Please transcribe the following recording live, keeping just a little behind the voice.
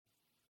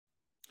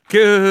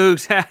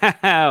Cougs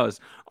House.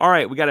 All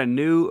right, we got a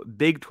new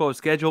Big 12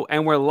 schedule,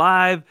 and we're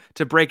live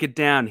to break it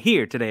down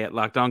here today at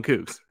Locked On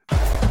Cougs.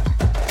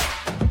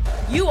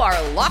 You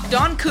are Locked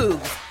On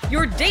Cougs,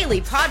 your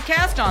daily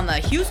podcast on the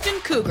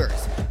Houston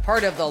Cougars,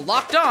 part of the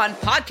Locked On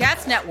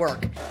Podcast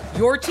Network,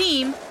 your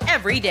team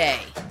every day.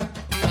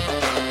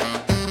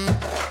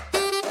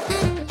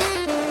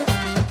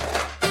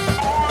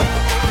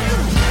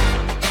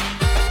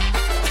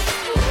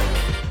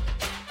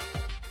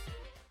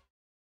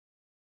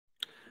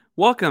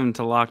 Welcome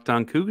to Locked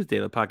On Cougs,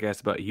 daily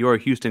podcast about your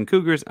Houston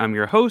Cougars. I'm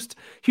your host,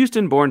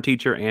 Houston-born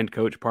teacher and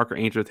coach Parker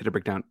Ainsworth, here to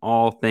break down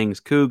all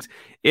things Cougs.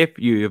 If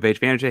you're U of H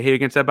fans that hate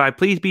against that by,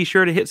 please be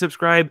sure to hit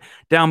subscribe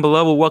down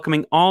below. We're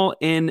welcoming all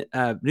in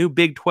new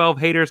Big 12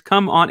 haters.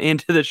 Come on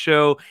into the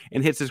show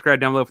and hit subscribe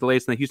down below for the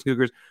latest in the Houston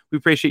Cougars. We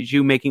appreciate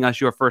you making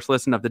us your first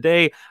listen of the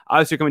day.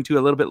 Obviously, coming to you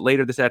a little bit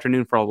later this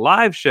afternoon for a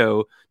live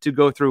show to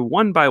go through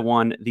one by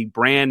one the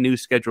brand new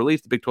schedule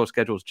release. The Big 12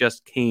 schedules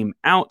just came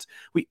out.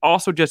 We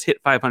also just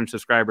hit 500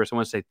 subscribers. So I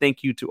want to say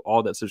thank you to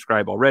all that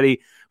subscribe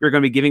already. We're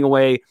going to be giving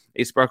away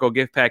a Sparkle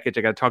gift package.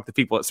 I got to talk to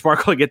people at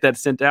Sparkle to get that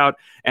sent out,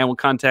 and we'll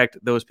contact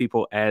those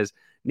people as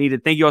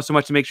needed. Thank you all so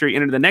much. To make sure you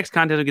enter the next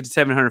contest, we'll get to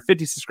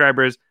 750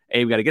 subscribers.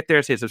 A, we got to get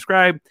there, say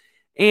subscribe.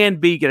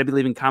 And B, you got to be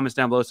leaving comments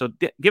down below. So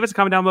give us a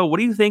comment down below. What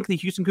do you think the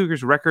Houston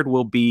Cougars record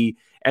will be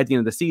at the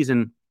end of the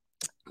season?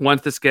 Now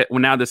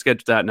the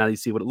schedule's out, now you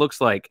see what it looks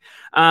like.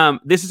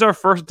 This is our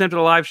first attempt at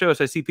a live show,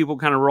 so I see people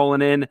kind of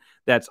rolling in.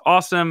 That's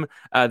awesome.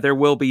 There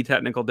will be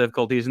technical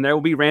difficulties, and there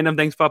will be random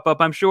things pop up,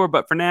 I'm sure.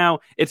 But for now,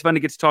 it's fun to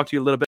get to talk to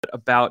you a little bit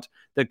about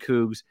the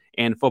Cougs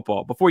and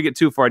football. Before we get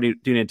too far, I do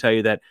need to tell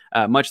you that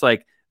much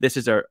like this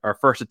is our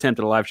first attempt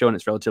at a live show, and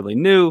it's relatively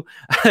new.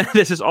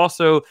 This is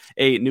also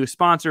a new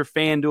sponsor,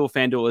 FanDuel.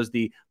 FanDuel is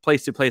the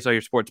place to place all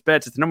your sports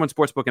bets. It's the number one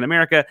sports book in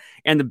America.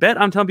 And the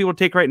bet I'm telling people to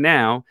take right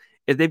now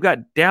is they've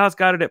got Dallas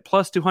Goedert at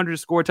plus 200 to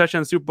score a touchdown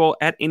in the Super Bowl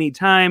at any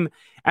time.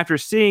 After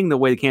seeing the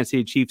way the Kansas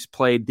City Chiefs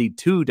played the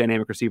two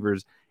dynamic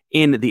receivers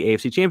in the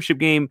AFC Championship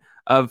game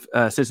of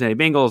Cincinnati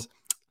Bengals,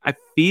 I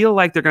feel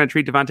like they're going to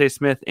treat Devontae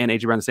Smith and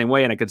A.J. Brown the same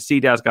way, and I could see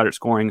Dallas Goedert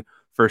scoring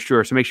for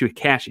sure. So make sure you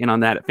cash in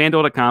on that at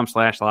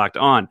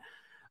FanDuel.com/LockedOn.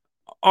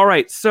 All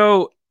right,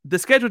 so the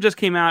schedule just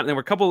came out, and there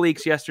were a couple of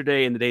leaks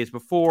yesterday and the days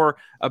before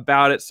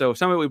about it. So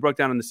some of it we broke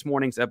down in this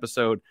morning's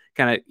episode,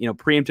 kind of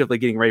preemptively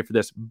getting ready for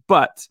this.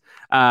 But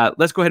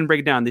let's go ahead and break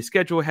it down. The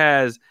schedule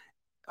has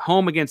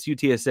home against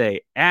UTSA,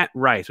 at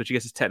Rice, which I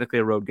guess is technically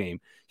a road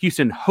game.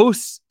 Houston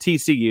hosts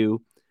TCU,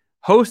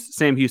 hosts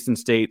Sam Houston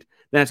State.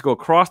 Then has to go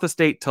across the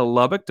state to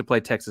Lubbock to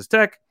play Texas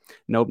Tech.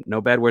 No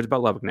bad words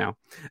about Lubbock now.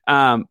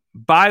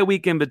 Bye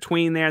week in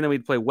between there, and then we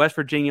play West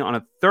Virginia on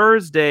a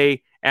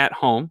Thursday at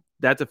home.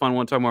 That's a fun one.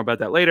 We'll talk more about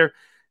that later.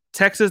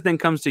 Texas then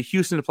comes to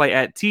Houston to play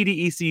at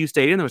TDECU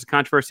Stadium. There was a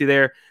controversy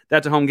there.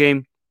 That's a home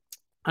game,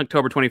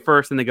 October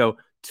 21st. Then they go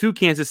to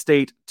Kansas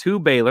State, to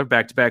Baylor,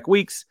 back-to-back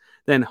weeks.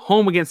 Then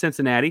home against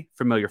Cincinnati,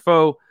 familiar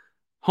foe.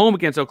 Home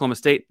against Oklahoma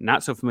State,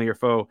 not so familiar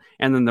foe.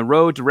 And then the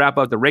road to wrap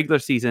up the regular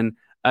season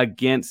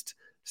against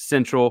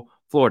Central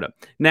Florida.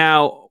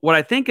 Now, what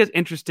I think is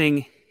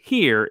interesting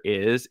here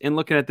is, in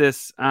looking at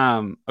this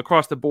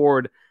across the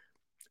board,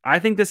 I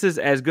think this is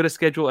as good a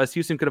schedule as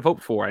Houston could have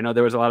hoped for. I know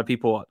there was a lot of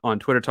people on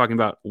Twitter talking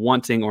about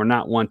wanting or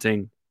not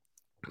wanting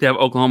to have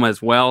Oklahoma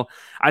as well.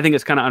 I think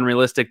it's kind of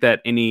unrealistic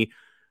that any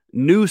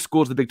new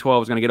schools of the Big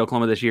 12 is going to get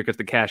Oklahoma this year because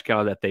the cash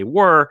cow that they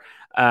were,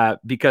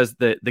 because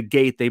the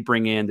gate they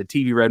bring in, the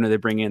TV revenue they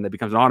bring in, that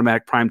becomes an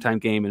automatic primetime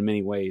game in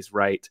many ways,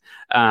 right?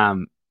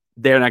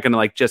 They're not going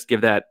to just give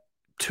that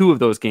two of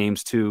those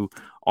games to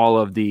all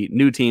of the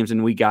new teams,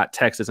 and we got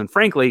Texas. And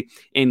frankly,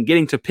 in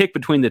getting to pick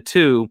between the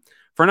two,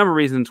 for a number of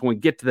reasons, when we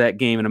get to that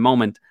game in a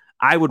moment,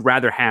 I would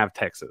rather have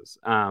Texas.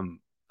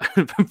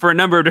 For a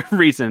number of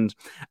different reasons,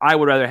 I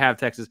would rather have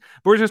Texas.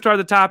 But we're just going to start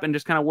at the top and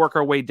just kind of work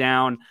our way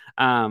down.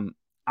 I'm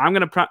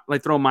going to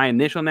throw my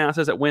initial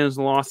analysis at wins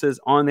and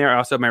losses on there. I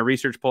also have my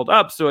research pulled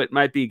up, so it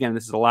might be, again,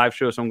 this is a live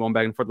show, so I'm going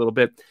back and forth a little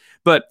bit.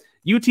 But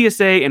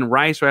UTSA and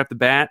Rice right off the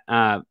bat,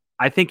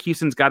 I think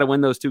Houston's got to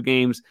win those two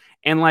games.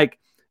 And,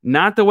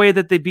 not the way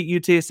that they beat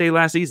UTSA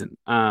last season.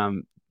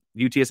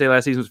 UTSA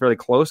last season was a fairly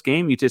close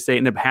game. UTSA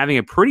ended up having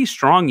a pretty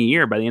strong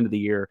year by the end of the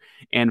year.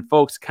 And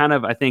folks kind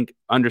of, I think,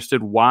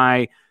 understood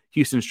why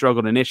Houston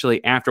struggled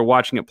initially after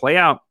watching it play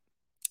out.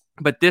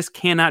 But this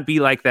cannot be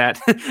like that.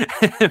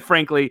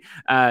 Frankly,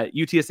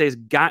 UTSA's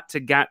got to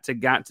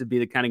be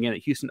the kind of game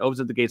that Houston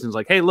opens up the gates and is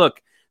like, hey,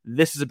 look,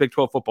 this is a Big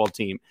 12 football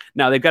team.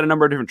 Now, they've got a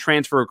number of different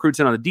transfer recruits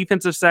in on the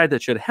defensive side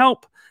that should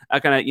help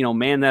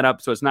man that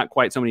up so it's not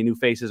quite so many new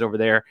faces over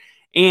there.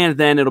 And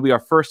then it'll be our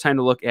first time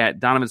to look at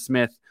Donovan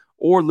Smith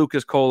or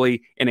Lucas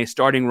Coley in a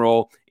starting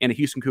role in a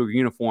Houston Cougar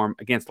uniform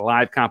against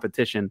live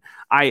competition.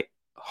 I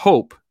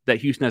hope that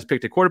Houston has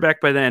picked a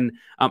quarterback by then.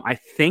 I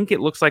think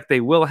it looks like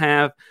they will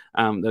have.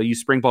 They'll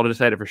use spring ball to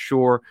decide it for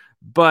sure.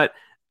 But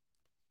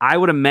I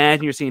would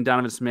imagine you're seeing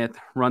Donovan Smith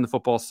run the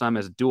football some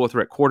as a dual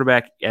threat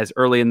quarterback as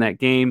early in that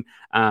game.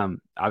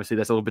 Obviously,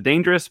 that's a little bit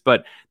dangerous,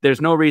 but there's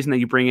no reason that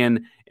you bring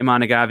in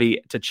Iman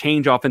Nagavi to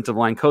change offensive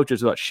line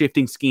coaches without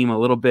shifting scheme a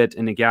little bit.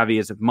 And Nagavi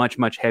is a much,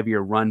 much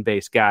heavier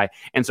run-based guy.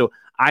 And so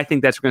I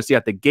think that's what we're going to see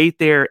out the gate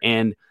there.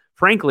 And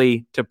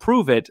frankly, to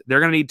prove it, they're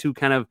going to need to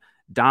kind of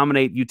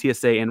dominate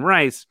UTSA and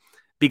Rice,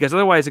 because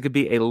otherwise it could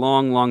be a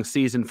long, long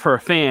season for a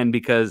fan,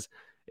 because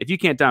if you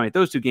can't dominate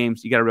those two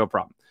games, you got a real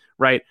problem.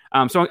 Right.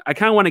 So I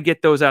kind of want to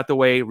get those out the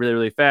way really,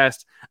 really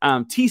fast.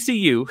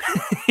 TCU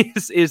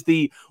is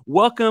the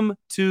welcome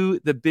to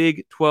the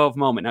Big 12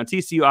 moment. Now,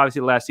 TCU,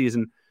 obviously, last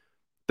season,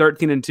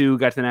 13-2,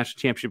 got to the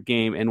national championship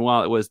game. And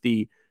while it was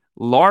the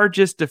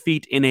largest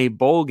defeat in a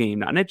bowl game,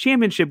 not in a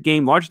championship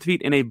game, largest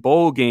defeat in a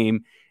bowl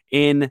game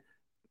in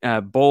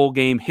bowl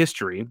game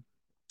history,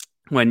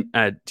 when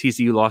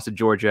TCU lost to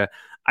Georgia,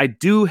 I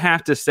do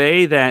have to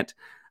say that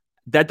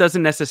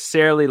doesn't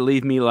necessarily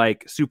leave me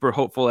like super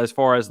hopeful as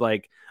far as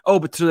like, oh,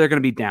 but so they're going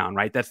to be down,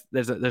 right?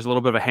 There's a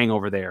little bit of a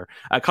hangover there.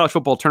 College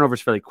football turnover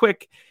is fairly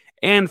quick,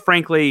 and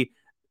frankly,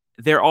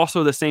 they're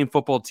also the same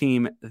football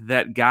team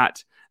that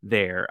got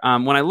there.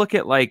 When I look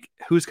at like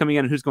who's coming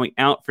in and who's going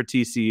out for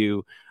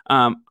TCU,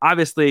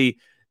 obviously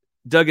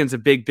Duggan's a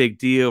big, big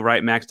deal,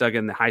 right? Max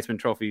Duggan, the Heisman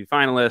Trophy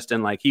finalist,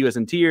 and like he was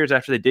in tears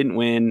after they didn't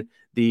win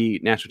the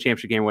national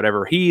championship game, or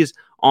whatever. He's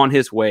on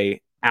his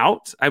way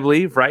out, I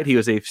believe, right? He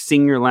was a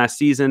senior last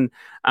season.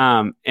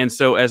 And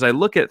so as I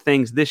look at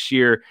things this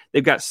year,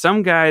 they've got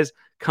some guys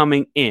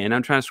coming in.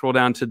 I'm trying to scroll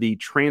down to the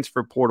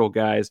transfer portal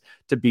guys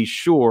to be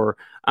sure.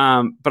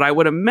 But I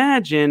would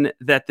imagine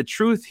that the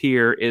truth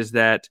here is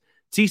that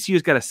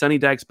TCU's got a Sonny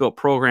Dykes built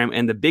program,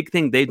 and the big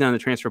thing they've done in the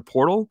transfer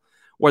portal,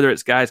 whether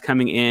it's guys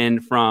coming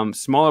in from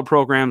smaller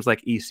programs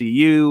like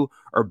ECU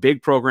or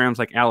big programs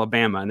like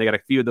Alabama, and they got a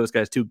few of those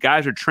guys too.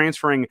 Guys are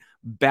transferring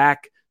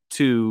back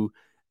to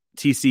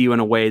TCU in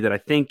a way that I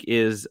think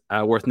is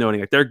worth noting.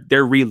 Like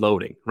they're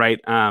reloading, right?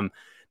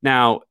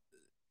 Now,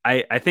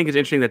 I think it's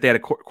interesting that they had a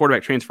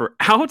quarterback transfer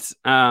out.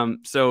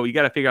 So you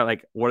got to figure out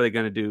like what are they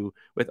going to do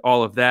with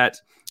all of that.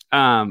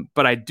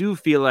 But I do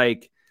feel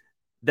like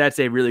that's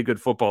a really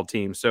good football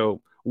team.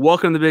 So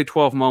welcome to the Big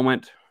 12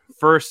 moment.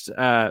 First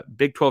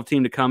Big 12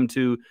 team to come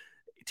to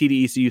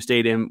TD-ECU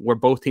Stadium, where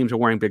both teams are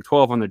wearing Big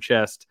 12 on their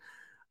chest.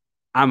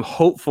 I'm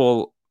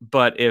hopeful,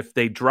 but if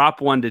they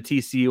drop one to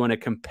TCU in a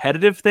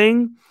competitive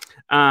thing,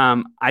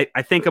 I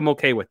think I'm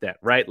okay with that,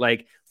 right?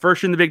 Like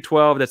first in the Big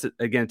 12, that's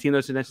again a team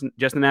that's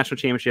just the national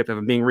championship. If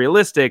I'm being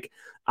realistic,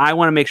 I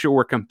want to make sure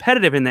we're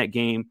competitive in that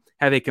game,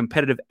 have a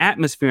competitive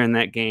atmosphere in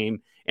that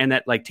game, and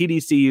that like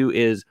TD-ECU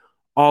is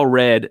all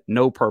red,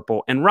 no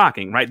purple, and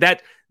rocking, right?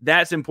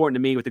 That's important to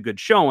me with a good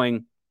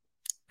showing.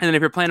 And then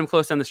if you're playing them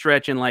close down the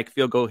stretch and like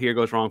field goal here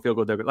goes wrong, field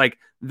goal there, like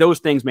those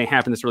things may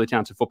happen to this really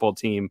talented football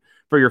team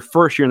for your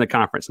first year in the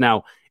conference.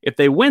 Now, if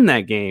they win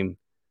that game,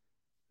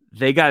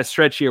 they got a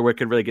stretch here where it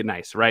could really get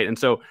nice, right? And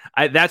so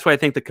that's why I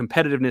think the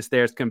competitiveness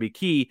there is going to be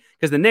key,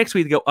 because the next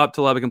week they go up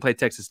to Lubbock and play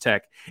Texas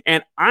Tech.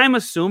 And I'm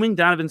assuming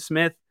Donovan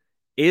Smith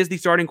is the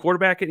starting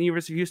quarterback at the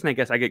University of Houston. I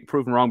guess I get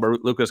proven wrong by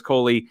Lucas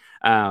Coley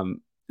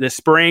this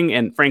spring.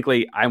 And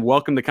frankly, I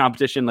welcome the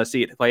competition. Let's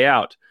see it play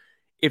out.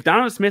 If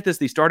Donovan Smith is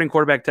the starting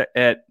quarterback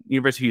at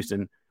University of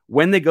Houston,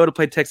 when they go to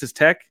play Texas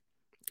Tech,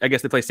 I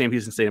guess they play Sam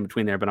Houston State in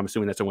between there, but I'm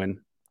assuming that's a win.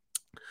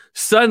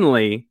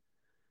 Suddenly,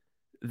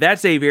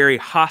 that's a very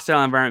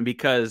hostile environment,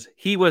 because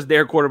he was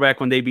their quarterback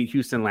when they beat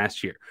Houston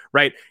last year,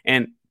 right?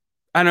 And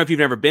I don't know if you've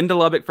never been to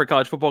Lubbock for a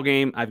college football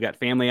game. I've got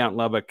family out in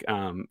Lubbock.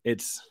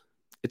 It's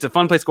a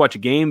fun place to watch a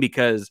game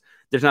because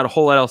there's not a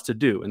whole lot else to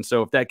do. And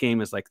so if that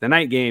game is like the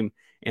night game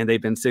and they've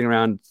been sitting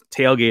around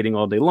tailgating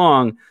all day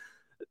long,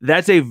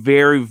 that's a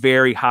very,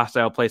 very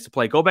hostile place to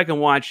play. Go back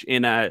and watch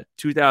in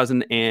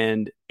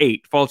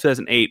 2008, fall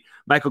 2008.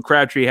 Michael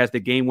Crabtree has the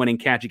game-winning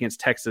catch against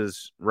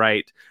Texas,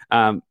 right?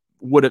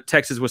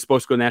 Texas was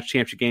supposed to go to the national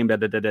championship game,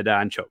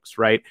 and chokes,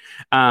 right?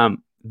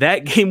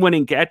 That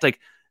game-winning catch, like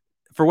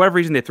for whatever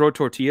reason, they throw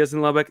tortillas in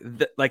Lubbock.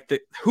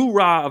 The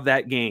hoorah of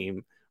that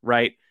game,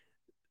 right?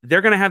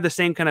 They're going to have the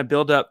same kind of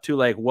build-up to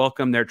like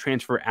welcome their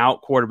transfer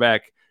out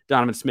quarterback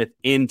Donovan Smith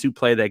in to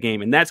play that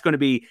game. And that's going to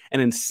be an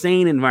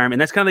insane environment.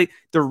 And that's kind of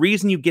the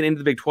reason you get into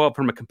the Big 12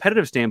 from a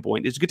competitive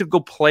standpoint is you get to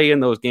go play in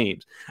those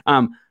games.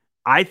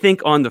 I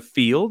think on the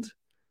field,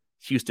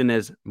 Houston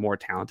is more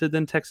talented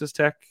than Texas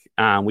Tech.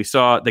 We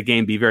saw the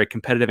game be very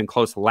competitive and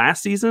close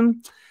last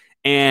season.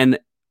 And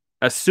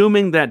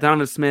assuming that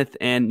Donovan Smith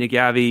and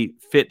Nagavi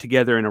fit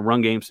together in a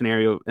run game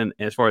scenario, and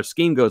as far as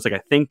scheme goes, like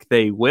I think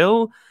they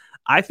will,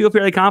 I feel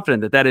fairly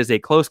confident that is a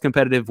close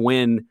competitive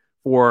win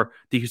for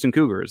the Houston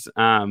Cougars.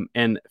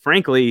 And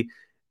frankly,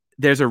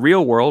 there's a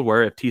real world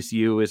where if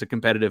TCU is a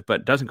competitive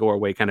but doesn't go our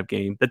way kind of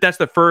game, that's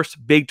the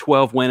first Big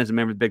 12 win as a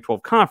member of the Big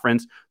 12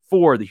 Conference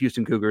for the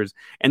Houston Cougars.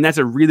 And that's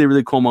a really,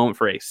 really cool moment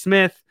for A.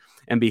 Smith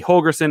and B.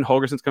 Holgorsen.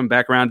 Holgorsen's coming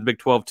back around to Big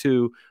 12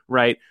 too,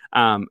 right?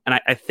 And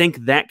I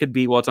think that could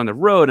be, while it's on the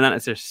road and not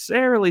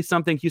necessarily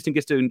something Houston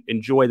gets to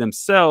enjoy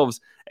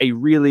themselves, a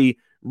really,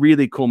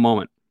 really cool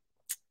moment.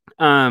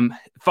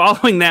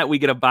 Following that, we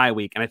get a bye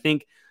week. And I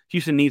think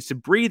Houston needs to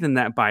breathe in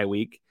that bye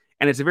week,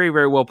 and it's a very,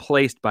 very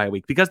well-placed bye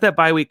week because that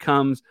bye week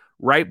comes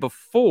right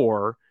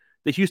before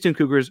the Houston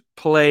Cougars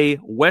play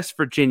West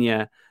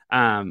Virginia,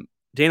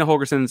 Dana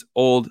Holgerson's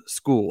old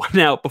school.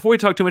 Now, before we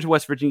talk too much of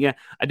West Virginia,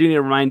 I do need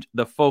to remind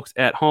the folks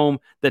at home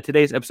that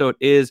today's episode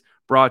is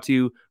brought to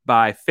you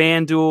by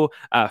FanDuel.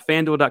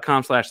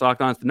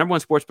 FanDuel.com/lockedon. It's the number one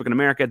sportsbook in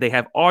America. They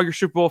have all your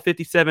Super Bowl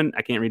 57.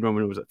 I can't read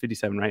Roman numbers at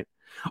 57, right?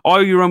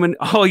 All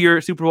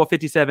your Super Bowl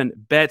 57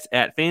 bets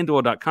at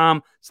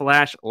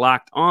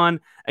FanDuel.com/lockedon.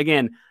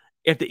 Again,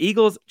 if the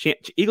Eagles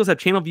have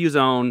channel view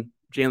zone,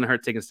 Jalen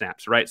Hurts taking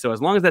snaps, right? So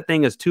as long as that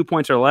thing is 2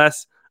 points or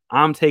less,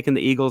 I'm taking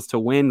the Eagles to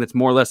win. That's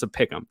more or less a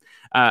pick 'em.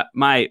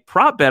 My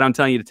prop bet I'm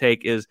telling you to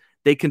take is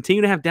they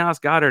continue to have Dallas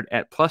Goedert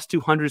at plus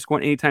 200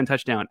 scoring anytime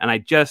touchdown. And I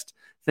just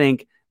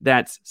think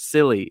that's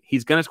silly.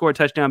 He's going to score a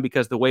touchdown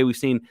because the way we've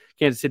seen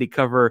Kansas City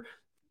cover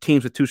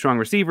teams with two strong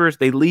receivers,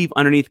 they leave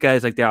underneath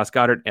guys like Dallas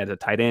Goedert as a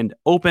tight end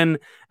open.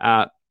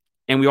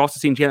 And we've also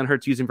seen Jalen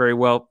Hurts use him very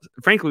well.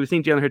 Frankly, we've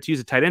seen Jalen Hurts use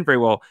a tight end very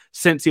well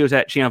since he was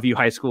at Channelview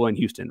High School in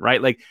Houston,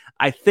 right? Like,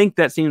 I think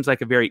that seems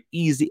like a very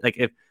easy, like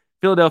if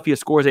Philadelphia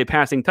scores a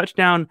passing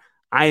touchdown,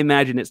 I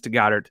imagine it's to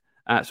Goddard.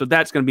 So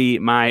that's going to be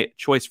my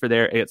choice for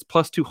there. It's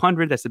plus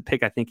 200. That's the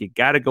pick I think you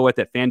got to go with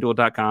at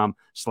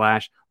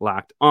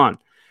FanDuel.com/lockedon.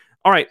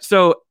 All right.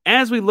 So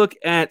as we look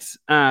at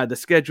the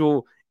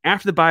schedule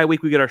after the bye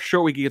week, we get our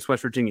short week against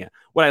West Virginia.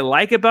 What I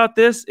like about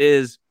this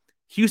is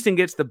Houston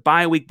gets the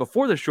bye week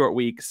before the short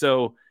week.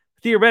 So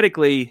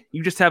theoretically,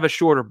 you just have a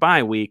shorter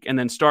bye week and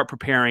then start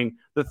preparing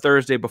the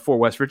Thursday before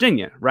West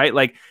Virginia, right?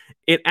 Like,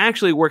 it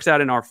actually works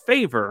out in our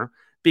favor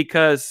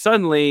because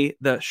suddenly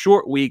the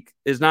short week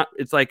is not,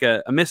 it's like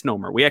a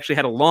misnomer. We actually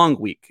had a long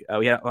week.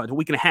 We had a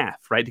week and a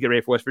half, right, to get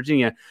ready for West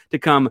Virginia to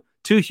come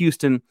to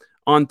Houston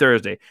on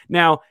Thursday.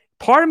 Now,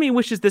 part of me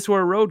wishes this were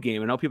a road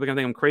game. I know people are going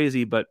to think I'm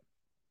crazy, but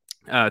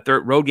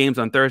road games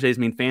on Thursdays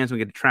mean fans don't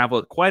get to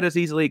travel quite as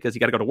easily because you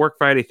got to go to work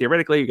Friday.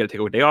 Theoretically, you got to take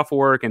a day off of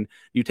work, and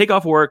you take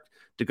off work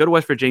to go to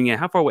West Virginia.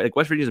 How far away? Like,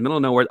 West Virginia's in the middle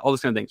of nowhere, all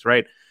those kind of things,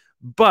 right?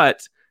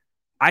 But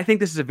I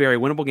think this is a very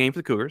winnable game for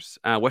the Cougars.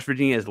 West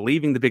Virginia is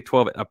leaving the Big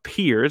 12, it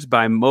appears,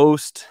 by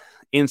most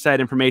inside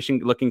information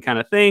looking kind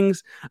of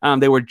things.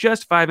 They were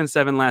just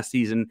 5-7 last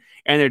season,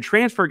 and their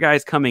transfer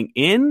guys coming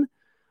in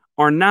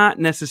are not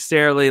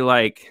necessarily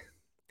like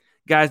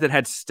guys that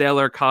had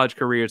stellar college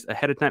careers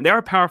ahead of time. They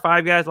are Power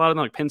 5 guys, a lot of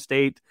them like Penn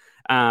State.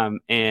 They have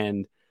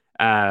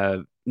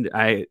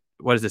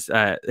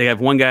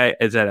one guy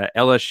is at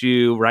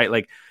LSU, right?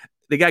 Like,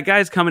 they got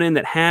guys coming in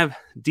that have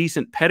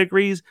decent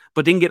pedigrees,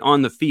 but didn't get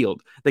on the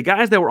field. The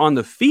guys that were on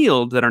the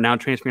field that are now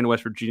transferring to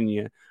West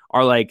Virginia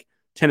are like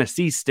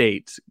Tennessee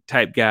State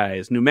type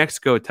guys, New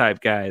Mexico type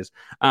guys,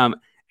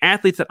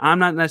 athletes that I'm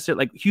not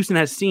necessarily like Houston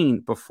has seen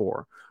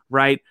before,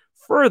 right?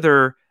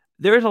 Further,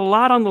 there's a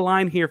lot on the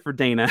line here for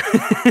Dana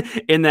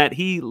in that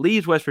he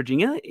leaves West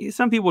Virginia.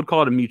 Some people would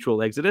call it a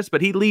mutual exodus,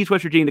 but he leaves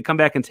West Virginia to come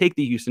back and take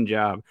the Houston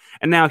job.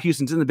 And now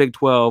Houston's in the Big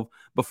 12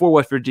 before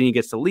West Virginia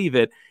gets to leave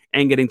it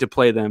and getting to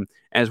play them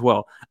as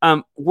well.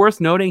 Worth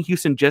noting,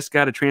 Houston just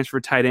got a transfer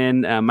tight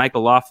end,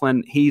 Michael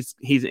Laughlin. He's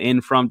in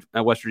from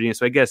West Virginia,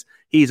 so I guess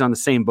he's on the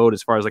same boat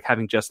as far as like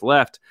having just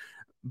left.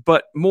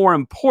 But more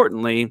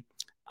importantly,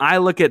 I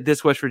look at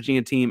this West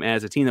Virginia team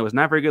as a team that was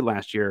not very good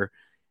last year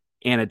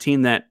and a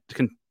team that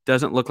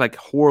doesn't look like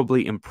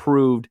horribly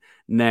improved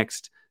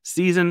next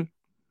season.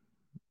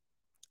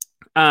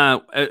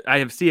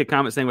 I see a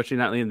comment saying, "What you're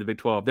not leading the Big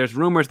 12." There's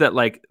rumors that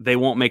like they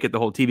won't make it the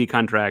whole TV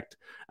contract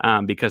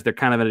because they're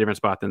kind of in a different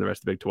spot than the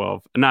rest of the Big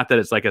 12. Not that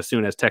it's like as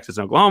soon as Texas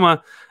and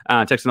Oklahoma.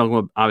 Texas and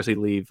Oklahoma obviously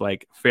leave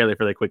like fairly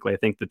quickly. I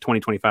think the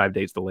 2025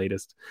 date's the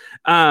latest.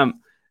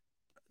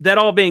 That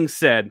all being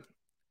said,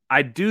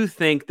 I do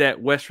think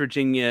that West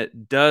Virginia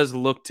does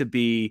look to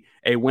be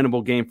a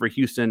winnable game for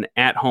Houston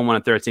at home on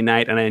a Thursday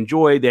night, and I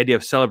enjoy the idea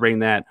of celebrating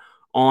that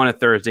on a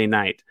Thursday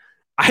night.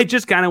 I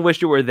just kind of wish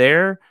you were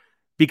there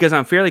because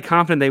I'm fairly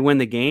confident they win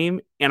the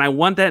game, and I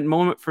want that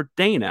moment for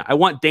Dana. I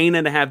want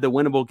Dana to have the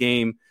winnable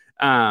game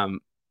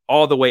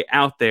all the way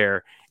out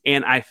there,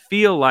 and I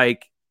feel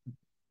like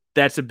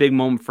that's a big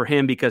moment for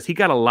him because he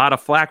got a lot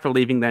of flack for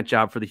leaving that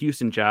job for the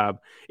Houston job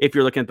if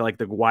you're looking at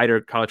the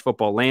wider college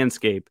football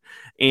landscape.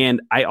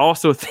 And I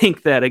also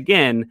think that,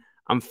 again,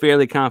 I'm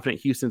fairly confident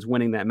Houston's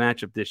winning that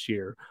matchup this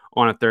year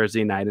on a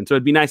Thursday night. And so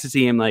it'd be nice to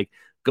see him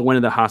go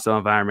into the hostile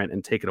environment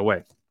and take it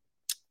away.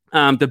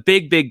 The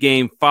big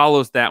game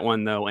follows that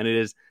one, though, and it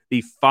is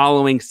the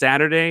following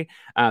Saturday.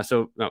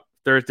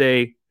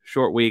 Thursday,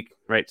 short week,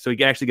 right? So you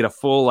can actually get a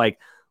full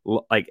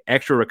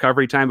extra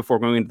recovery time before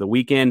going into the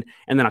weekend.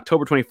 And then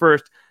October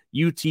 21st,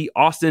 UT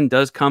Austin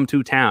does come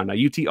to town. Now,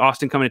 UT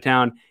Austin coming to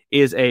town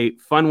is a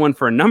fun one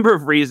for a number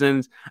of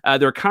reasons.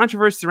 There are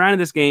controversies surrounding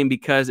this game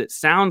because it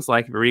sounds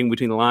like, if you're reading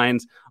between the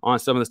lines on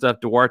some of the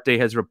stuff, Duarte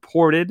has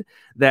reported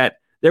that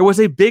there was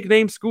a big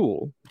name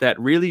school that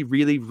really,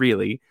 really,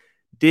 really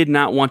did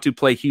not want to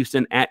play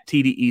Houston at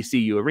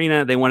TDECU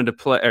Arena. They wanted to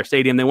play, or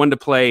stadium. They wanted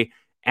to play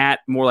at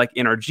more like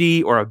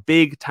NRG or a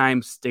big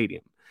time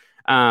stadium.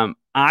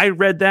 I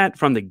read that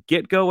from the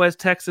get-go as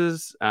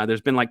Texas.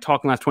 There's been like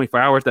talk in the last 24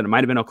 hours that it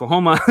might have been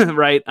Oklahoma,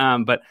 right?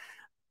 But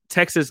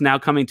Texas now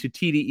coming to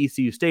TD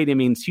ECU Stadium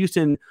means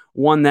Houston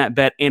won that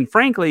bet. And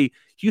frankly,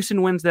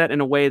 Houston wins that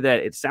in a way that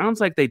it sounds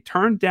like they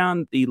turned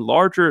down the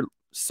larger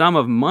sum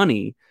of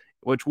money,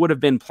 which would have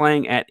been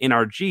playing at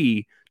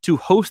NRG, to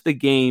host the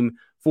game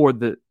for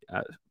the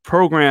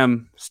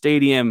program,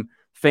 stadium,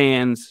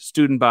 fans,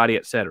 student body,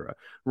 etc.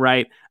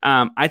 Right?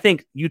 I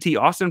think UT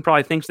Austin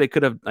probably thinks they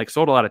could have like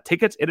sold a lot of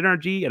tickets at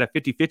NRG at a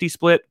 50-50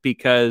 split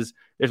because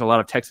there's a lot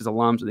of Texas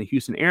alums in the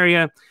Houston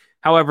area.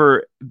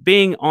 However,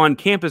 being on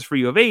campus for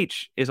U of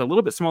H is a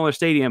little bit smaller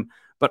stadium,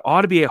 but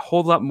ought to be a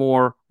whole lot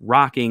more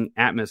rocking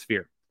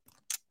atmosphere.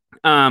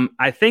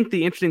 I think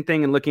the interesting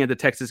thing in looking at the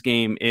Texas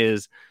game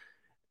is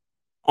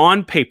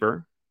on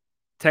paper,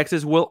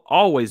 Texas will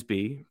always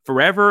be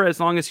forever as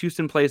long as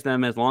Houston plays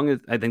them, as long as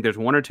I think there's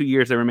 1 or 2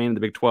 years they remain in the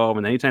Big 12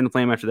 and anytime to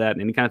play them after that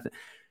and any kind of thing.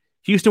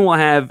 Houston will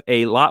have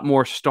a lot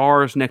more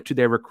stars next to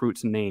their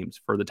recruits' names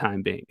for the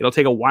time being. It'll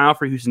take a while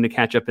for Houston to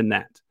catch up in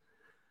that.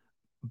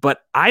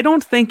 But I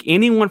don't think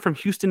anyone from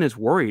Houston is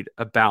worried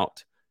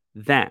about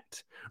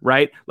that,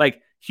 right?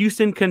 Like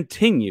Houston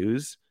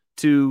continues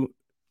to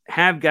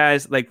have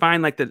guys like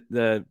find like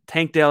the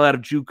Tank Dell out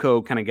of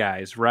JUCO kind of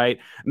guys, right?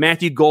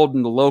 Matthew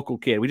Golden, the local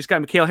kid. We just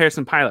got Mikhail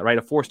Harrison Pilot, right?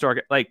 A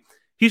 4-star. Like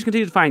Houston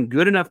continues to find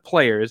good enough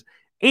players,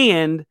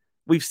 and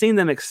we've seen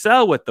them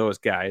excel with those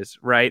guys,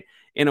 right?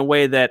 In a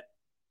way that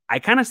I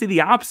kind of see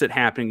the opposite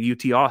happening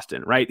at UT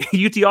Austin, right?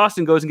 UT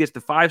Austin goes and gets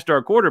the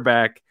 5-star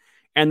quarterback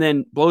and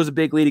then blows a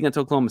big lead against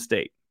Oklahoma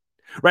State,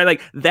 right?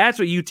 Like that's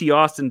what UT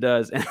Austin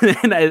does.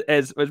 And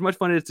as much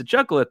fun it is to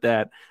chuckle at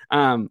that,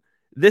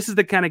 this is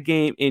the kind of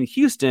game in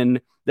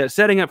Houston that's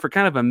setting up for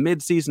kind of a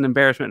mid-season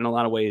embarrassment in a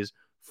lot of ways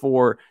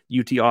for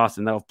UT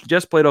Austin. They'll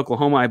just played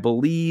Oklahoma, I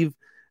believe,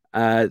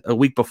 a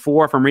week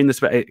before. If I'm reading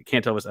this, I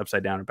can't tell if it's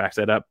upside down or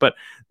backside up, but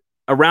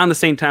around the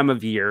same time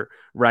of year,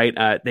 right?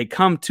 They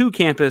come to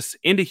campus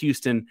into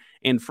Houston,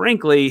 and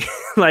frankly,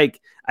 like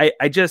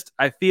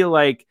I feel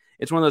like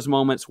it's one of those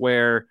moments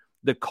where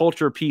the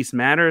culture piece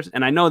matters.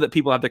 And I know that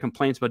people have their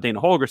complaints about Dana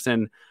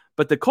Holgorsen,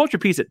 but the culture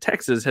piece at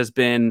Texas has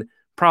been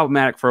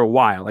problematic for a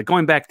while. Like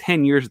going back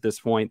 10 years at this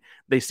point,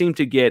 they seem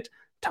to get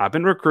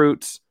top-end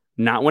recruits,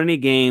 not win any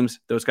games.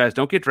 Those guys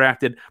don't get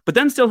drafted, but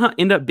then still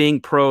end up being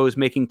pros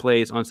making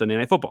plays on Sunday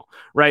Night Football,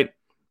 right?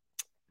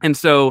 And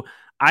so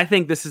I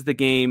think this is the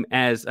game,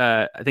 as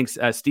I think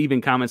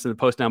Steven comments in the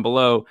post down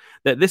below,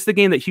 that this is the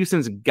game that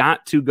Houston's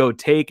got to go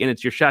take, and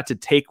it's your shot to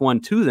take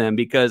one to them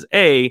because,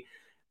 A,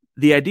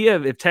 the idea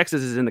of if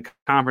Texas is in the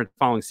conference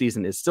following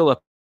season is still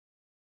up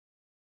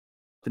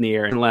in the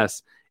air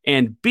unless,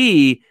 and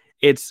B,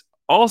 it's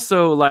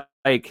also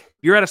like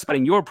you're at a spot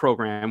in your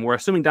program where,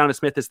 assuming Donovan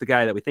Smith is the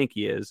guy that we think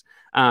he is,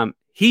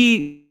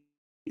 he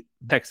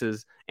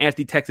Texas as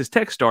the Texas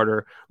Tech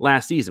starter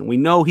last season. We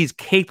know he's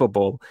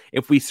capable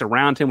if we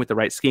surround him with the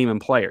right scheme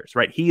and players,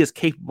 right? He is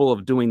capable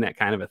of doing that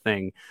kind of a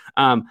thing.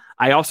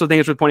 I also think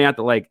it's worth pointing out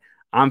that like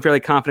I'm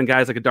fairly confident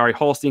guys like Adari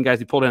Holstein, guys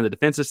who pulled in on the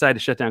defensive side to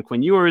shut down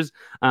Quinn Ewers.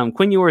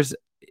 Quinn Ewers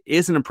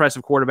is an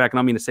impressive quarterback, and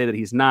I don't mean to say that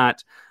he's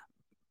not,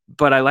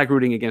 but I like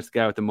rooting against the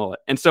guy with the mullet.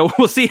 And so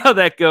we'll see how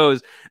that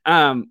goes.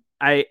 I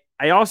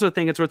also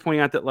think it's worth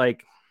pointing out that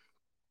like,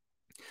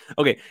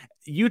 okay,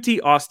 UT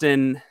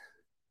Austin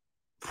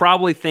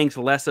probably thinks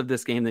less of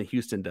this game than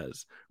Houston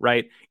does,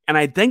 right? And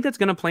I think that's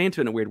going to play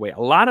into it in a weird way.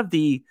 A lot of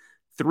the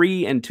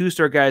 3- and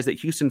 2-star guys that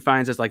Houston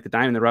finds as like the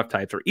diamond in the rough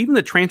types, or even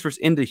the transfers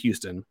into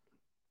Houston,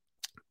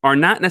 are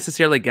not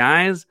necessarily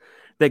guys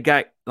that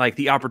got like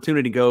the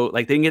opportunity to go,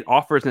 like they didn't get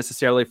offers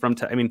necessarily from,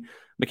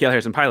 Mikhail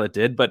Harrison Pilot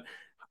did, but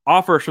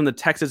offers from the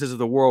Texases of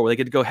the world where they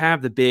get to go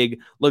have the big,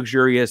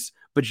 luxurious,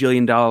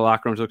 bajillion-dollar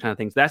locker rooms, those kind of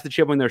things. That's the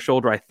chip on their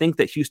shoulder I think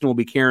that Houston will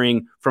be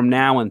carrying from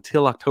now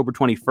until October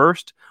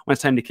 21st when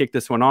it's time to kick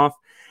this one off.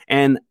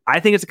 And I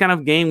think it's the kind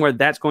of game where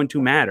that's going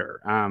to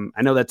matter.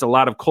 I know that's a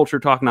lot of culture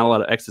talk, not a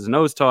lot of X's and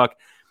O's talk.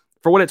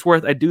 For what it's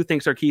worth, I do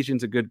think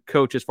Sarkisian's a good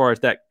coach as far as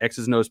that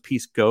X's and O's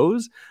piece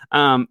goes.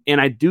 And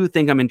I do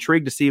think I'm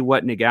intrigued to see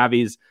what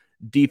Nagavi's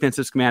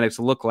defensive schematics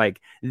look like.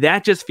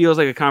 That just feels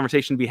like a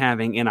conversation to be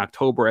having in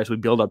October as we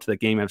build up to the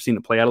game. I've seen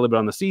it play out a little bit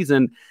on the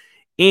season.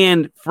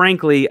 And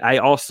frankly, I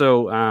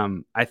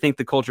also I think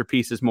the culture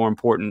piece is more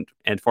important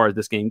as far as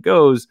this game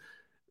goes,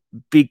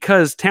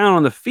 because talent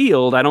on the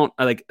field, I don't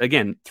like,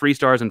 again, 3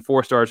 stars and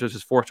 4 stars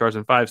versus 4 stars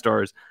and 5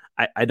 stars.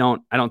 I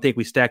don't think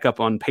we stack up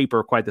on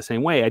paper quite the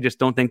same way. I just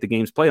don't think the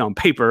game's played on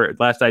paper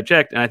last I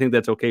checked, and I think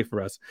that's okay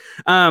for us.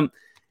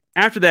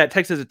 After that,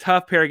 Texas has a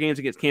tough pair of games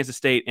against Kansas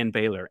State and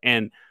Baylor,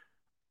 and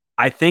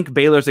I think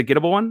Baylor's a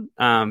gettable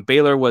one.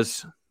 Baylor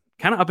was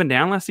kind of up and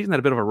down last season, had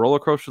a bit of a roller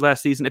coaster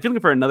last season. If you're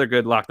looking for another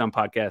good Locked On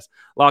podcast,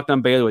 Locked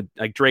On Baylor, with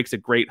like Drake's a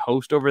great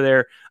host over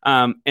there,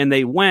 and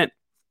they went,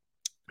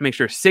 make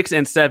sure,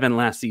 6-7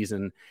 last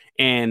season,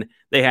 and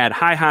they had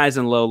high highs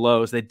and low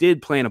lows. They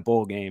did play in a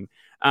bowl game.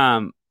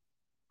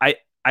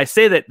 I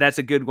say that that's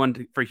a good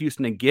one for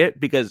Houston to get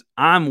because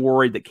I'm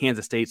worried that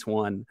Kansas State's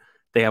one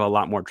they have a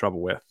lot more trouble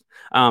with.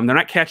 They're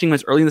not catching them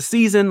as early in the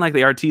season like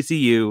they are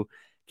TCU.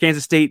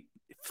 Kansas State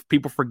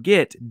people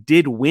forget,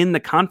 did win the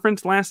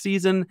conference last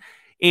season,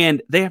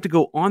 and they have to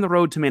go on the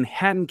road to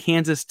Manhattan,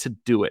 Kansas to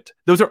do it.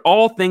 Those are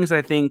all things that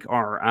I think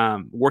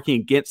are working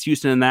against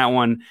Houston in that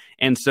one.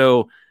 And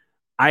so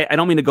I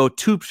don't mean to go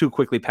too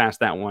quickly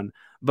past that one,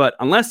 but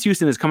unless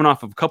Houston is coming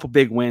off of a couple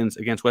big wins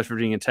against West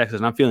Virginia and Texas,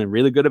 and I'm feeling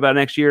really good about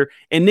next year,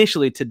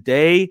 initially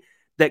today,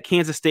 that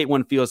Kansas State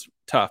one feels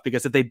tough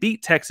because if they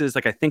beat Texas,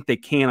 like I think they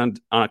can on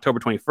October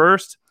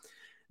 21st,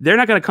 they're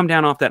not going to come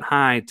down off that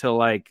high till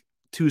like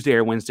Tuesday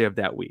or Wednesday of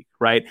that week,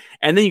 right?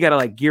 And then you got to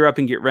like gear up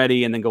and get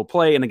ready and then go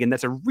play. And again,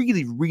 that's a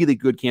really, really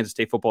good Kansas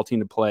State football team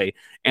to play.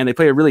 And they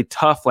play a really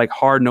tough, like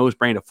hard-nosed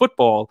brand of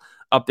football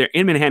up there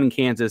in Manhattan,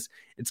 Kansas.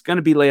 It's going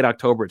to be late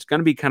October. It's going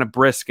to be kind of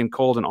brisk and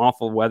cold and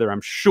awful weather,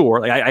 I'm sure.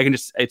 Like I can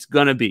just, it's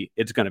going to be,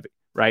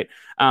 right?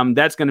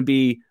 That's going to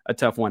be a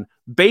tough one.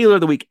 Baylor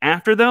the week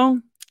after, though,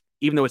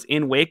 even though it's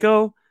in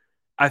Waco,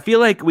 I feel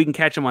like we can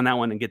catch them on that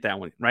one and get that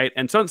one, right?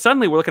 And so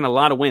suddenly we're looking at a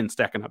lot of wins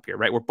stacking up here,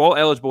 right? We're bowl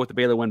eligible with the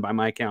Baylor win by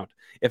my count.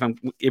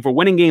 If we're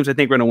winning games, I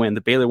think we're going to win.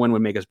 The Baylor win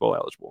would make us bowl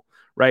eligible,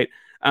 right?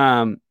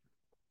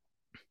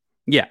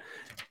 Yeah.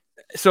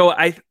 So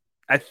I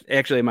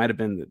actually, it might have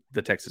been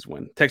the Texas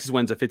win. Texas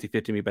win's a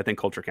 50-50 to me, but I think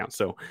culture counts.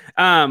 So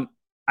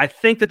I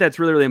think that's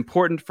really, really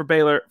important for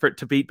Baylor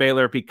to beat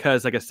Baylor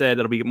because, like I said,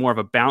 it'll be more of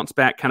a bounce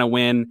back kind of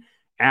win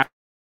after.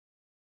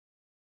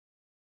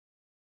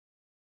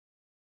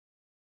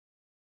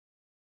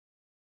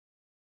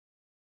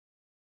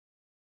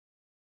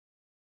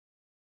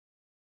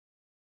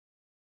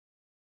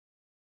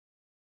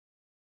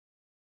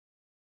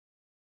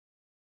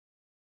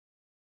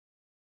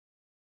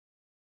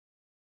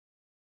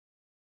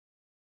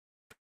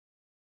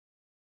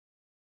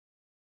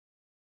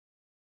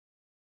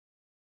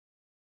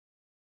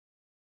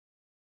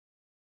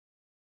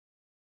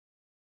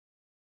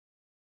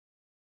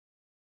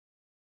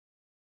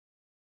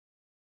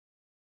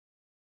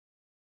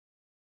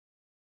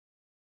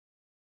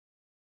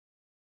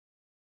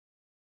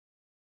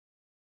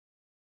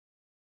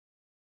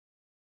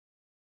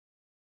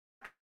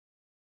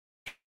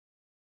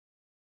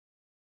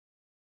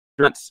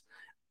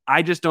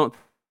 I just don't.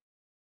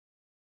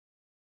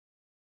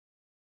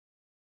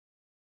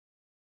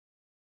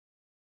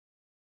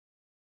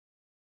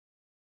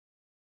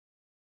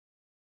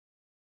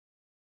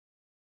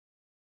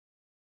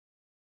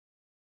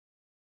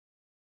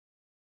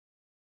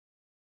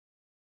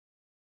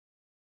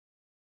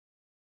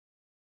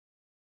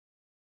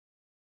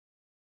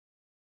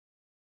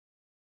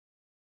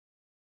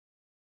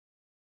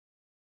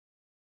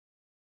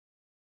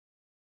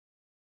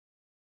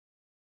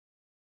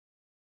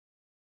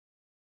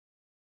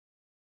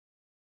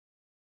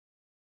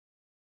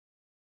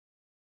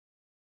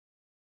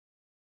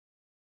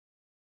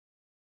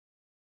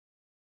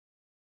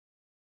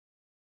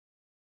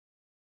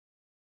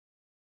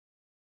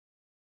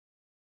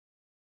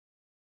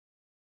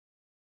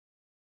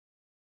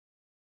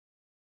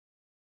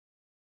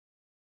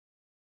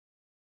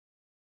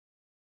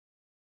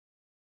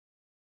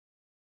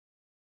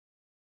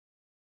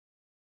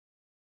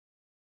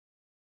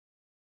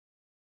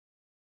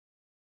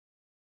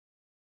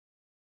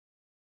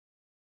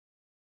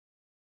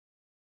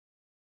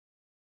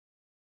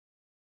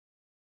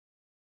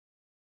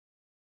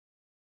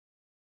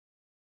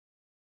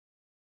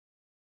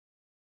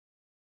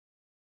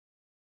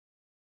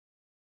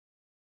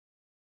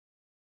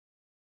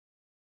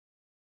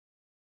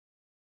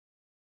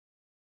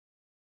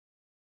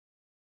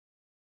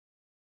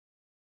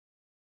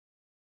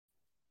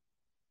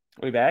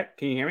 Are we back?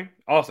 Can you hear me?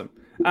 Awesome.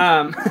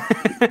 Um,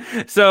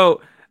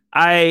 so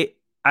I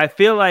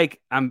feel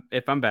like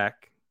if I'm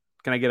back,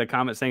 can I get a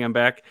comment saying I'm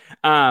back?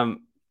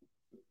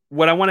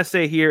 What I want to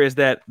say here is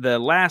that the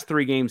last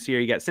three games here,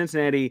 you got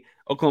Cincinnati,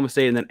 Oklahoma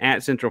State, and then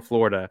at Central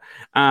Florida.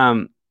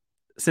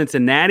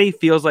 Cincinnati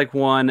feels like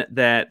one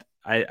that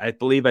I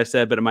believe I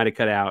said, but it might have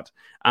cut out.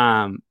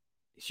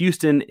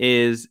 Houston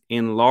is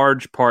in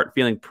large part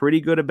feeling pretty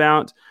good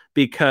about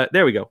because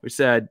there we go. We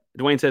said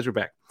Dwayne says we're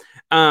back.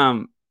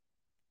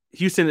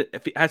 Houston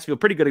has to feel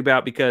pretty good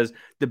about because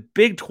the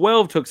Big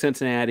 12 took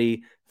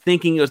Cincinnati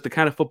thinking it was the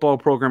kind of football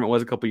program it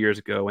was a couple years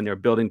ago when they were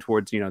building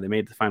towards, they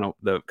made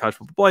the college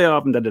football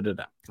playoff and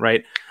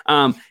right?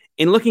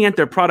 In looking at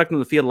their product on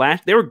the field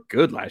they were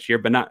good last year,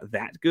 but not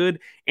that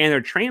good. And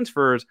their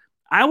transfers,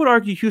 I would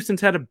argue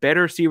Houston's had a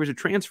better series of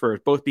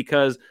transfers, both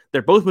because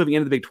they're both moving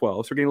into the Big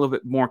 12. So we're getting a little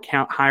bit more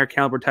higher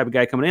caliber type of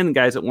guy coming in, and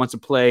guys that wants to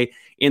play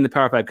in the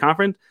Power 5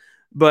 conference.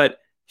 But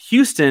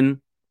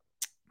Houston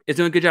is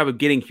doing a good job of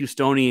getting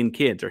Houstonian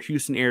kids or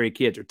Houston area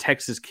kids or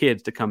Texas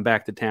kids to come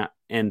back to town.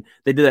 And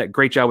they did that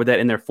great job with that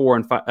in their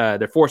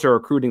 4-star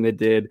recruiting. They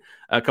did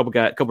a couple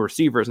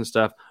receivers and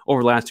stuff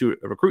over the last two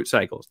recruit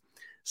cycles.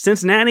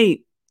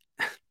 Cincinnati,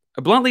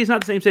 bluntly, is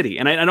not the same city.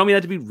 And I don't mean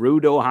that to be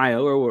rude to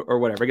Ohio or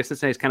whatever. I guess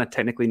Cincinnati is kind of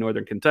technically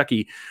Northern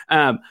Kentucky.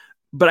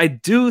 But I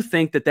do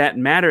think that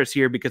matters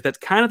here because that's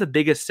kind of the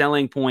biggest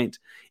selling point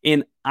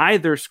in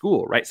either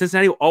school, right?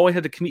 Cincinnati always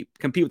had to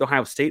compete with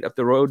Ohio State up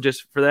the road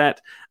just for that.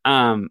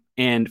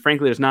 And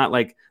frankly, there's not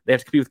like they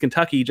have to compete with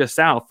Kentucky just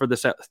south for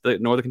the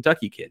Northern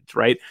Kentucky kids,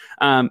 right?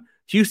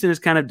 Houston has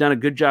kind of done a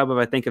good job of,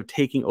 I think, of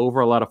taking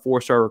over a lot of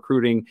 4-star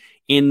recruiting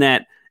in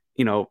that,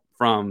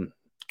 from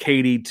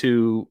Katy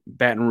to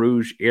Baton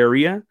Rouge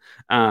area.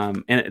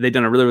 And they've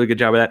done a really, really good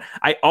job of that.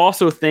 I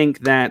also think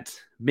that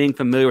being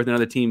familiar with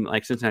another team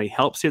like Cincinnati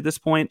helps here at this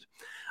point.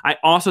 I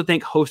also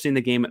think hosting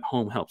the game at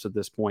home helps at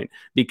this point,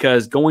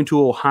 because going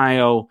to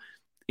Ohio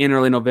in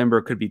early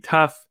November could be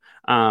tough.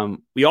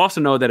 We also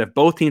know that if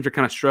both teams are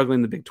kind of struggling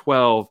in the Big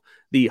 12,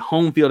 the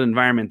home field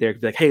environment there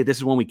could be like, hey, this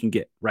is one we can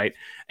get, right?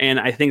 And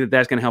I think that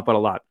that's going to help out a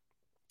lot.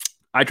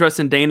 I trust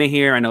in Dana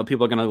here. I know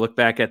people are going to look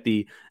back at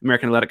the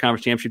American Athletic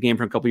Conference Championship game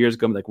from a couple years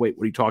ago and be like, wait,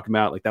 what are you talking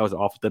about? Like, that was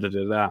awful,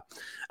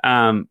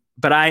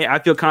 But I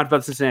feel confident about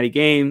the Cincinnati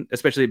game,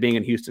 especially being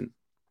in Houston.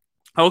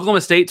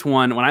 Oklahoma State's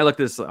one. When I look at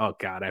this, oh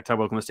God, I have to talk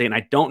about Oklahoma State, and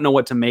I don't know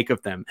what to make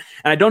of them.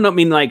 And I don't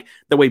mean like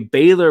the way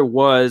Baylor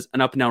was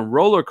an up and down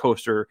roller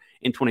coaster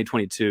in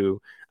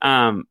 2022.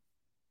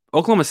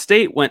 Oklahoma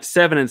State went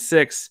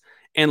 7-6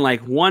 and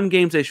like won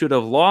games they should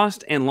have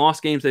lost and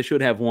lost games they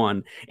should have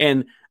won.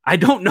 And I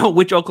don't know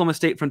which Oklahoma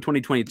State from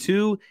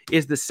 2022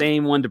 is the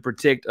same one to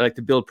predict, like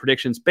to build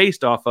predictions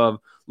based off of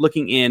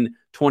looking in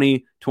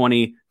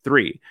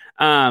 2023.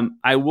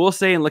 I will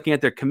say, in looking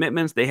at their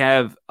commitments, they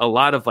have a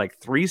lot of like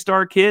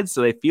 3-star kids,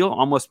 so they feel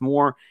almost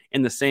more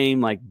in the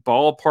same like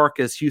ballpark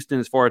as Houston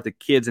as far as the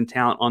kids and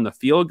talent on the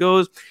field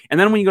goes. And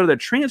then when you go to the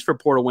transfer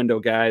portal window,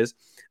 guys,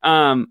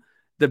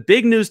 the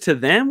big news to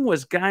them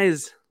was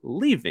guys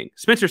leaving.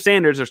 Spencer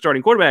Sanders, their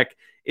starting quarterback,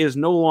 is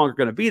no longer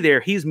going to be there.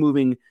 He's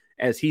moving,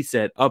 as he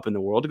said, up in the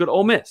world to go to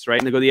Ole Miss, right?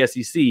 And to go to the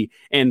SEC.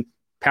 And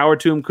power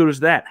to him, kudos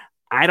to that.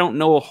 I don't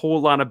know a whole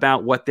lot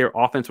about what their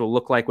offense will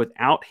look like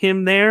without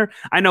him there.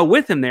 I know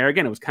with him there,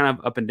 again, it was kind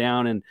of up and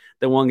down, and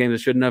they won games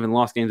they shouldn't have and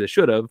lost games they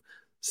should have.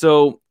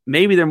 So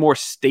maybe they're more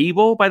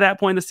stable by that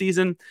point in the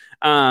season.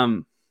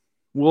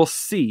 We'll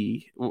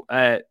see.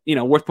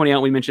 Worth pointing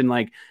out, we mentioned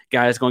like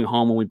guys going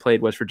home when we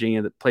played West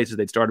Virginia, the places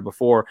they'd started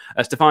before.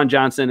 Stephon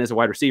Johnson is a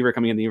wide receiver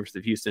coming in the University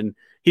of Houston.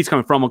 He's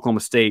coming from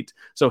Oklahoma State,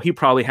 so he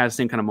probably has the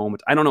same kind of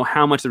moment. I don't know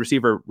how much the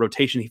receiver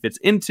rotation he fits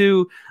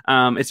into.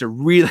 It's a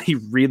really,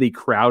 really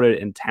crowded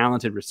and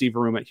talented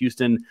receiver room at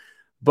Houston,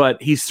 but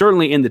he's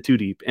certainly in the 2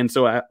 deep, and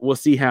so we'll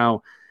see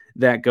how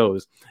that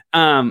goes.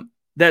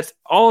 That's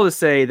all to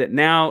say that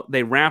now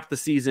they wrap the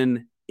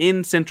season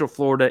in Central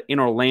Florida, in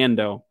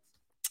Orlando.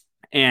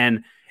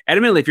 And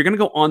admittedly, if you're going to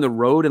go on the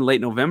road in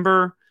late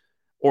November,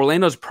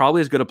 Orlando's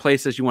probably as good a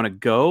place as you want to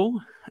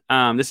go.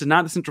 This is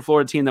not the Central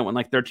Florida team that went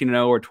like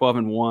 13-0 or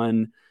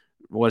 12-1.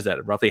 What was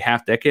that, roughly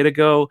half decade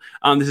ago?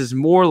 This is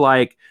more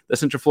like the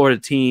Central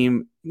Florida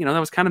team, that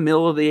was kind of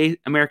middle of the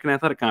American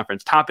Athletic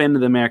Conference, top end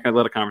of the American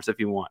Athletic Conference if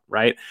you want,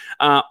 right?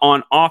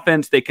 On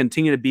offense, they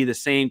continue to be the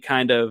same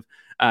kind of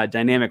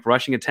dynamic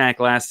rushing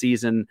attack last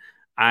season.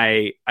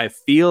 I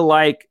feel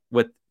like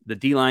with the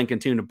D-line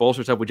continuing to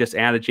bolster itself. We just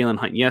added Jalen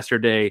Hunt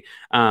yesterday.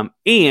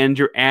 And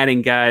you're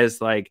adding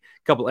guys like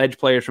a couple edge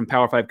players from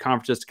Power 5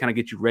 conferences to kind of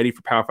get you ready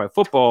for Power 5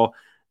 football.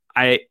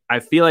 I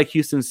feel like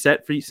Houston's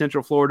set for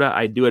Central Florida.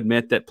 I do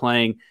admit that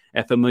playing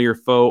a familiar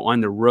foe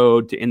on the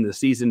road to end the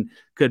season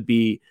could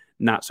be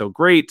not so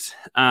great.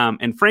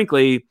 And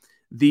frankly,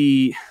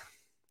 the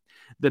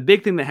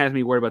big thing that has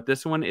me worried about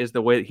this one is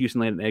the way that Houston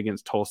landed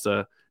against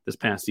Tulsa this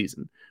past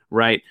season,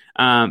 right?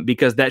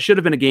 Because that should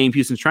have been a game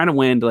Houston's trying to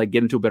win to like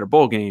get into a better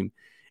bowl game.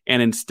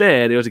 And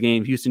instead, it was a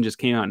game Houston just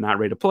came out not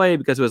ready to play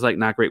because it was like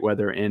not great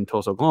weather in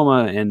Tulsa,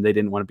 Oklahoma, and they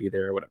didn't want to be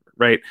there or whatever,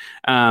 right?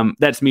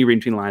 That's me reading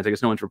between the lines. I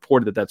guess no one's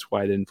reported that that's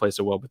why they didn't play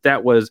so well, but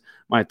that was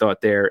my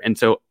thought there. And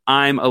so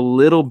I'm a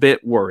little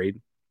bit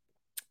worried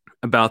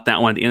about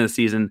that one at the end of the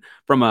season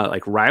from a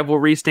like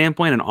rivalry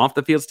standpoint and off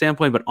the field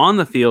standpoint. But on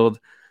the field,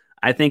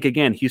 I think,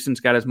 again,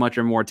 Houston's got as much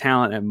or more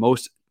talent at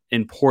most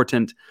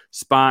important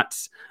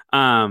spots.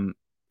 And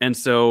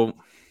so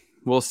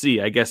we'll see,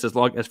 I guess, as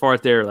far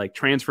as their like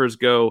transfers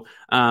go.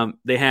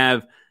 They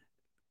have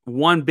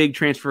one big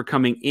transfer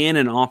coming in,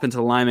 an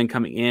offensive lineman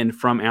coming in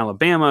from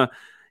Alabama.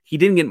 He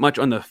didn't get much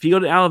on the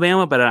field at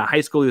Alabama, but at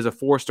high school, he was a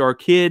 4-star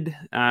kid.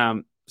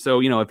 So,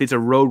 if it's a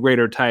road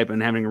grader type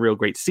and having a real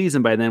great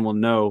season by then, we'll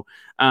know.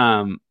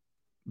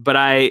 But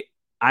I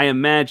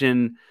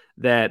imagine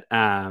that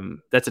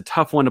that's a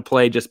tough one to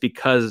play just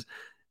because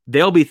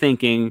they'll be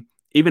thinking,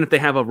 even if they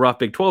have a rough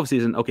Big 12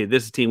 season, okay,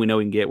 this is a team we know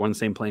we can get. We're on the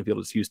same playing field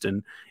as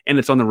Houston, and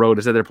it's on the road.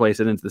 It's at their place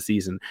and into the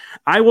season.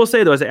 I will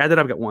say, though, as I add that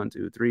up, I've got 1,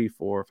 2, 3,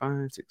 4,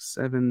 5, 6,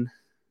 7.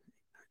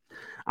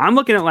 I'm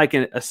looking at like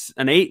an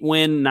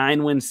 8-win,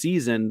 9-win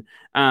season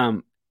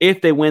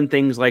if they win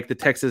things like the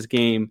Texas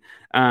game.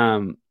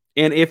 And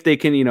if they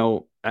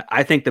can,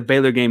 I think the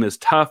Baylor game is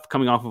tough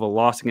coming off of a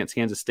loss against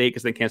Kansas State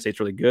because I think Kansas State's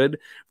really good.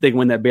 If they can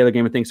win that Baylor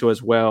game, I think so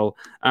as well.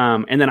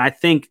 And then I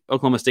think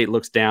Oklahoma State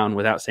looks down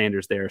without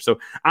Sanders there. So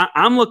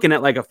I'm looking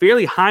at like a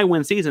fairly high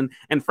win season.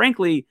 And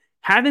frankly,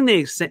 having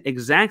the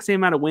exact same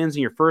amount of wins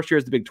in your first year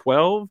as the Big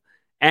 12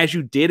 as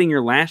you did in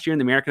your last year in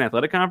the American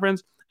Athletic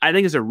Conference, I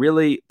think is a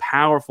really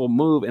powerful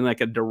move and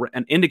like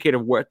an indicator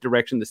of what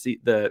direction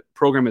the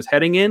program is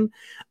heading in.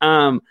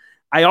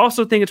 I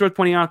also think it's worth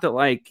pointing out that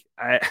like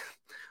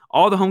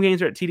all the home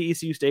games are at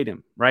TDECU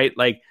Stadium, right?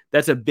 Like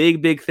that's a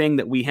big, big thing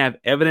that we have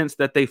evidence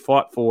that they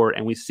fought for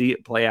and we see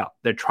it play out.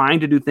 They're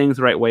trying to do things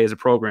the right way as a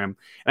program.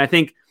 And I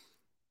think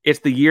it's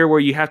the year where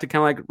you have to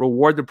kind of like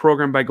reward the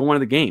program by going to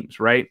the games,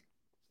 right?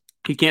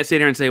 You can't sit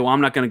here and say, well,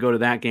 I'm not going to go to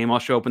that game. I'll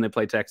show up when they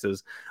play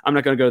Texas. I'm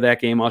not going to go to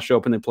that game. I'll show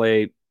up when they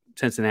play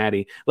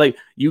Cincinnati. Like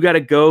you got to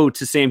go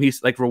to Sam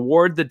Houston, like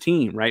reward the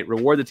team, right?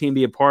 Reward the team,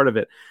 be a part of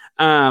it.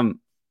 7-8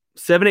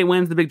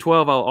 wins the Big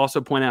 12. I'll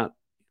also point out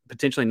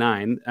potentially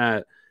 9.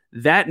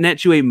 That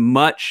nets you a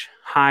much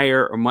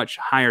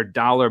higher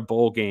dollar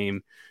bowl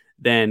game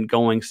than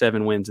going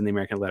 7 wins in the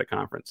American Athletic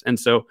Conference. And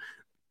so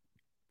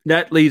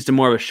that leads to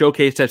more of a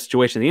showcase type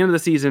situation at the end of the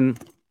season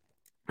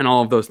and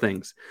all of those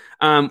things.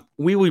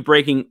 We will be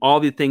breaking all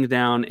these things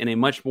down in a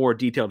much more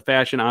detailed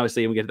fashion.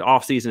 Obviously, we get to the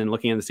offseason and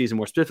looking at the season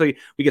more specifically.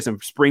 We get some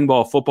spring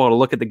ball football to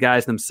look at the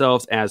guys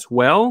themselves as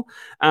well.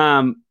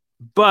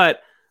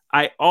 But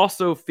I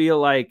also feel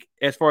like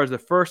as far as the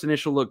first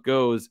initial look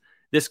goes,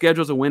 this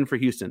schedule is a win for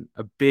Houston,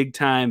 a big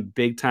time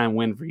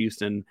win for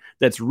Houston.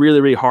 That's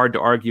really, really hard to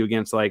argue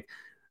against. Like,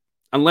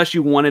 unless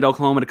you wanted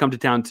Oklahoma to come to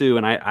town too,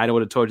 and I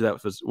would have told you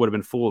that would have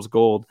been fool's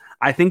gold.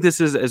 I think this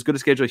is as good a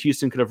schedule as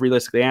Houston could have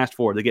realistically asked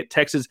for. They get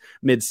Texas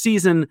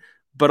mid-season,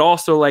 but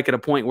also like at a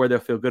point where they'll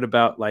feel good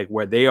about like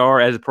where they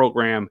are as a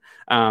program.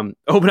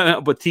 Open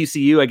up with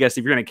TCU, I guess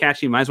if you're going to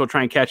catch them, you might as well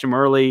try and catch them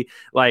early.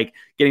 Like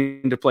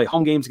getting to play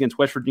home games against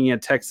West Virginia,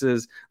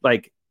 Texas.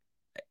 Like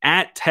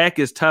at Tech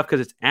is tough because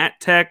it's at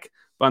Tech,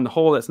 but on the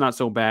whole, that's not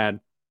so bad.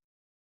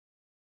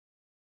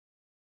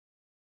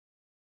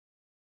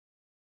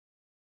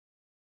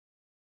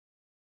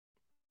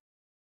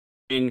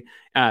 Any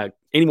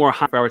more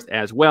hot hours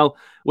as well.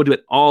 We'll do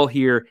it all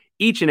here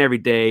each and every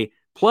day,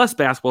 plus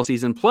basketball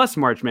season, plus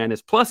March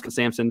Madness, plus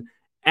Samson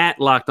at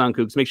Locked On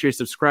Cougs. Make sure you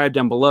subscribe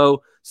down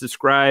below.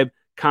 Subscribe,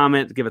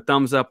 comment, give a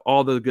thumbs up,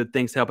 all those good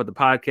things to help with the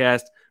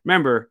podcast.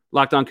 Remember,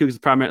 Locked On Cougs is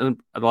primarily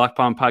the Locked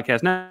On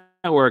Podcast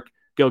Network.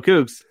 Go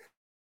Cougs.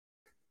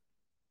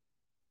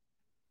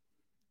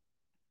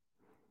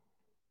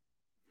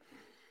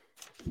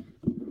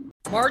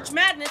 March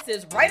Madness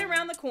is right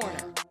around the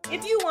corner.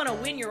 If you want to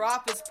win your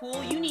office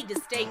pool, you need to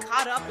stay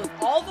caught up with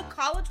all the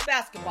college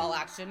basketball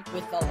action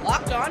with the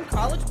Locked On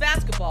College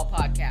Basketball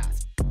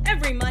Podcast.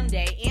 Every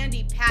Monday,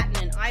 Andy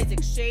Patton and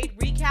Isaac Shade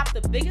recap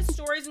the biggest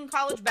stories in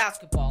college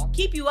basketball,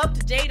 keep you up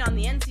to date on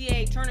the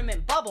NCAA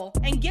tournament bubble,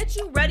 and get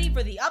you ready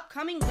for the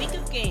upcoming week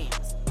of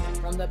games.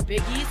 From the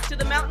Big East to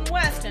the Mountain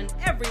West and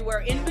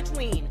everywhere in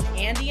between,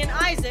 Andy and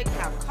Isaac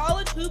have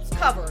college hoops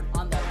covered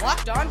on the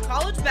Locked On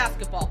College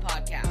Basketball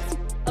Podcast.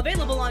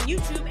 Available on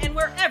YouTube and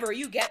wherever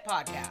you get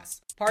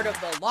podcasts. Part of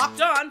the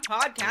Locked On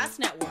Podcast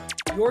Network.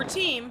 Your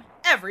team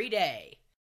every day.